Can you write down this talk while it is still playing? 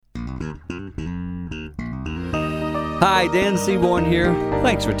Hi, Dan Seaborn here.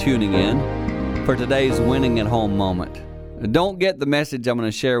 Thanks for tuning in for today's Winning at Home moment. Don't get the message I'm going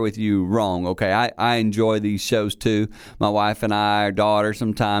to share with you wrong, okay? I enjoy these shows too. My wife and I, our daughter,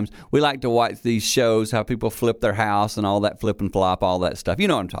 sometimes, we like to watch these shows, how people flip their house and all that flip and flop, all that stuff. You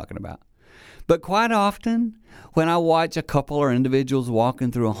know what I'm talking about. But quite often, when I watch a couple or individuals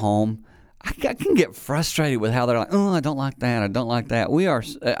walking through a home, I can get frustrated with how they're like, oh, I don't like that, I don't like that.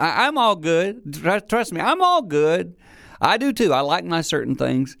 I'm all good. Trust me, I'm all good. I do too. I like my certain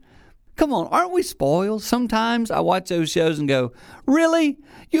things. Come on, aren't we spoiled? Sometimes I watch those shows and go, really?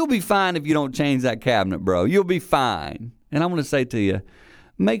 You'll be fine if you don't change that cabinet, bro. You'll be fine. And I'm going to say to you,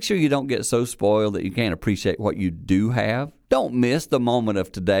 make sure you don't get so spoiled that you can't appreciate what you do have. Don't miss the moment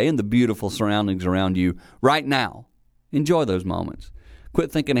of today and the beautiful surroundings around you right now. Enjoy those moments.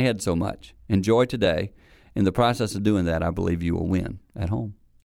 Quit thinking ahead so much. Enjoy today. In the process of doing that, I believe you will win at home.